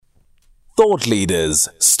Thought leaders,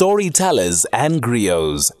 storytellers, and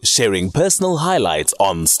griots sharing personal highlights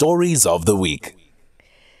on Stories of the Week.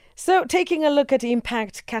 So, taking a look at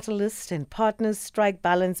Impact Catalyst and partners strike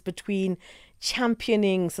balance between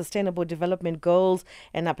championing sustainable development goals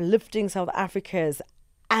and uplifting South Africa's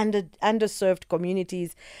underserved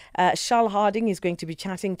communities. Charles Harding is going to be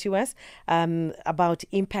chatting to us about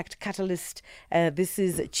Impact Catalyst. This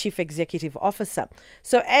is Chief Executive Officer.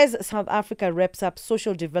 So as South Africa wraps up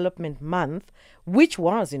Social Development Month, which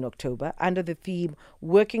was in October, under the theme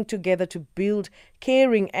Working Together to Build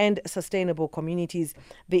Caring and Sustainable Communities,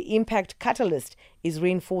 the Impact Catalyst is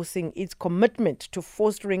reinforcing its commitment to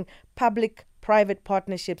fostering public-private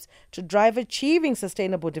partnerships to drive achieving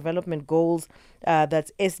sustainable development goals,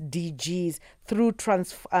 that's SDGs, through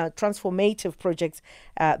transformative projects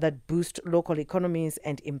that boost local economies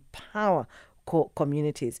and empower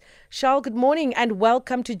communities. Charles, good morning and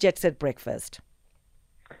welcome to Jet Set Breakfast.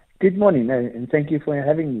 Good morning, and thank you for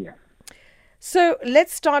having me. So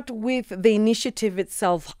let's start with the initiative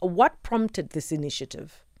itself. What prompted this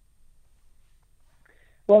initiative?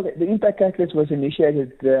 Well, the Impact Catalyst was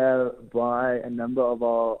initiated by a number of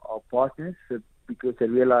our partners because they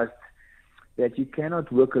realized that you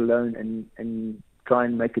cannot work alone and try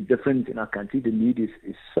and make a difference in our country. The need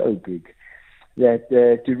is so big that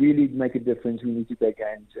to really make a difference, we need to take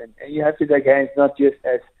hands. And you have to take hands not just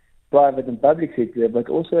as private and public sector, but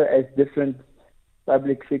also as different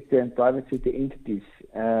public sector and private sector entities,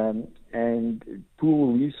 and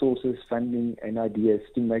pool resources, funding, and ideas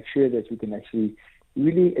to make sure that we can actually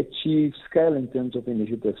really achieve scale in terms of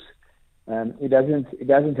initiatives. It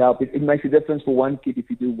doesn't help. It makes a difference for one kid if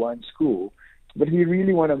you do one school, but if you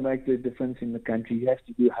really want to make the difference in the country, you have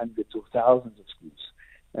to do hundreds or thousands of schools.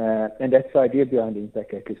 And that's the idea behind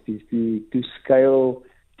Impact Catalyst, is to scale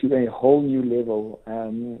to a whole new level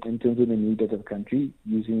in terms of the need of the country,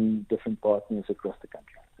 using different partners across the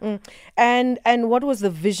country. And what was the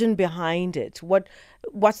vision behind it?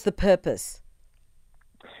 What's the purpose?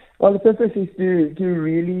 Well, the purpose is to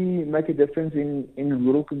really make a difference in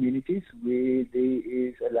rural communities where there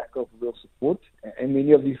is a lack of real support. And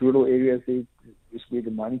many of these rural areas is where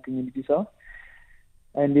the mining communities are.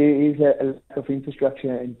 And there is a lack of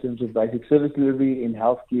infrastructure in terms of basic service delivery in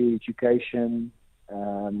healthcare, education,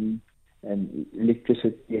 and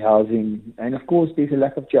electricity, housing, and of course there's a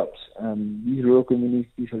lack of jobs. These rural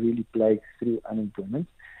communities are really plagued through unemployment,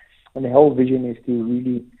 and the whole vision is to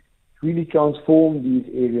really transform these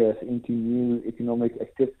areas into new economic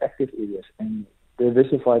active areas and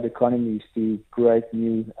diversify the economies to create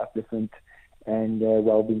new upliftment and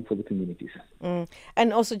well-being for the communities.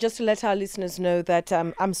 And also just to let our listeners know that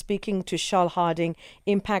I'm speaking to Charles Harding,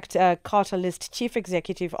 Impact Catalyst Chief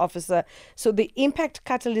Executive Officer. So the Impact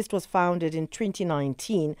Catalyst was founded in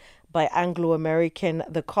 2019 by Anglo-American,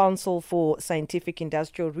 the Council for Scientific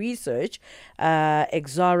Industrial Research,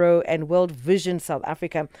 Exaro, and World Vision South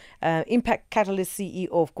Africa. Impact Catalyst CEO,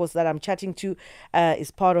 of course, that I'm chatting to,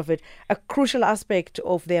 is part of it. A crucial aspect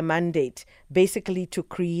of their mandate, basically to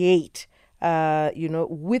create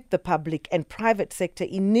with the public and private sector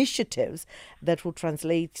initiatives that will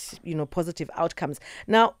translate, positive outcomes.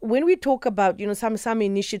 Now, when we talk about, some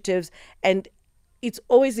initiatives, and it's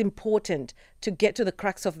always important to get to the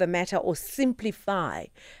crux of the matter or simplify,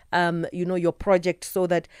 your project so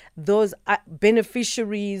that those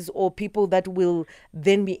beneficiaries or people that will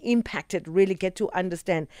then be impacted really get to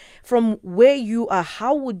understand. From where you are,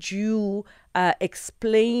 how would you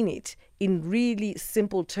explain it in really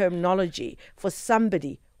simple terminology for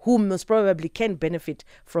somebody who most probably can benefit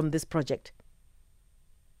from this project?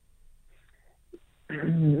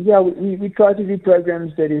 Yeah, we try to do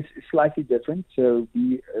programs that is slightly different, so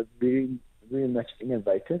we are very, very much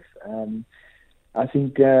innovative. I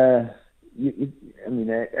think, as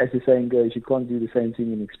the saying goes, you can't do the same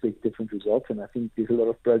thing and expect different results. And I think there's a lot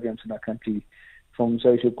of programs in our country, from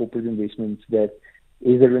social corporate investments, that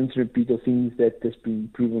is a rinse repeat of things that has been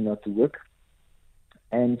proven not to work.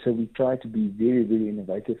 And so we try to be very, very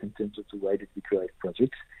innovative in terms of the way that we create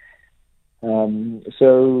projects. And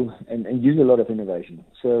use a lot of innovation.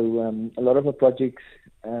 So a lot of our projects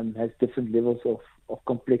has different levels of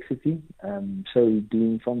complexity. So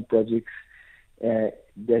doing from projects that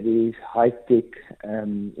is high tech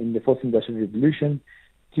in the fourth industrial revolution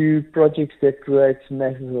to projects that create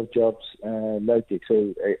masses of jobs low tech.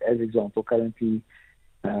 So as example, currently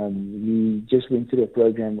we just went through a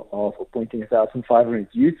program of appointing 1,500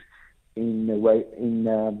 youth in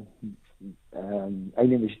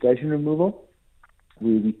alien vegetation removal,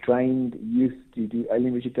 where we trained youth to do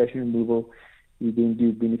alien vegetation removal. We then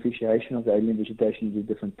do beneficiation of the alien vegetation with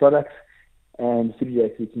different products, and through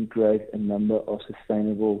that we can create a number of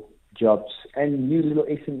sustainable jobs, and new little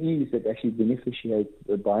SMEs that actually beneficiate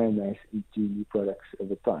the biomass into new products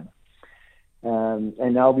over time.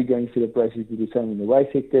 And now we're going through the process to do something in the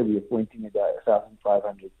waste sector. We're appointing about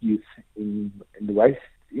 1,500 youth in the waste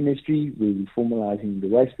industry. We're formalizing the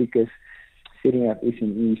waste pickers, setting up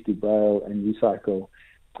SMEs to bio and recycle,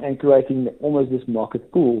 and creating almost this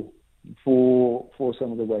market pool for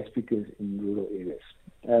some of the waste pickers in rural areas.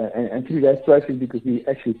 And through that process, because we're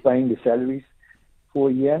actually paying the salaries for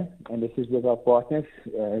a year, and this is with our partners,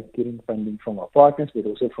 getting funding from our partners, but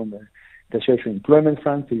also from the social employment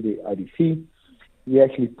front through the IDC. We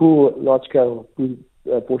actually pool large-scale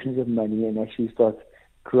portions of money and actually start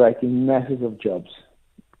creating masses of jobs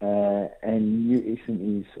and new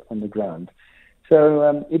SMEs on the ground.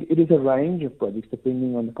 So it is a range of projects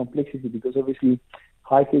depending on the complexity, because obviously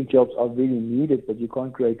high-tech jobs are really needed, but you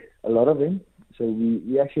can't create a lot of them. So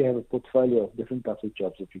we actually have a portfolio of different types of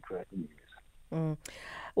jobs that we create in areas.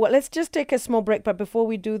 Well, let's just take a small break. But before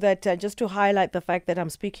we do that, just to highlight the fact that I'm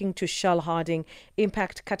speaking to Charl Harding,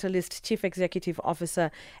 Impact Catalyst Chief Executive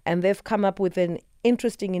Officer, and they've come up with an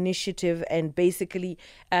interesting initiative, and basically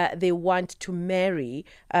they want to marry,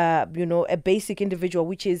 a basic individual,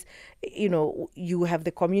 which is, you have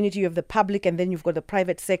the community, you have the public, and then you've got the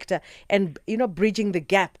private sector, and, bridging the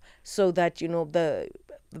gap so that, the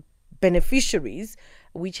beneficiaries,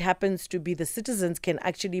 which happens to be the citizens, can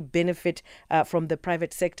actually benefit from the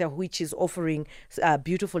private sector, which is offering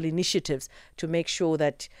beautiful initiatives to make sure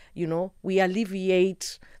that, we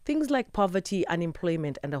alleviate things like poverty,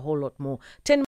 unemployment, and a whole lot more.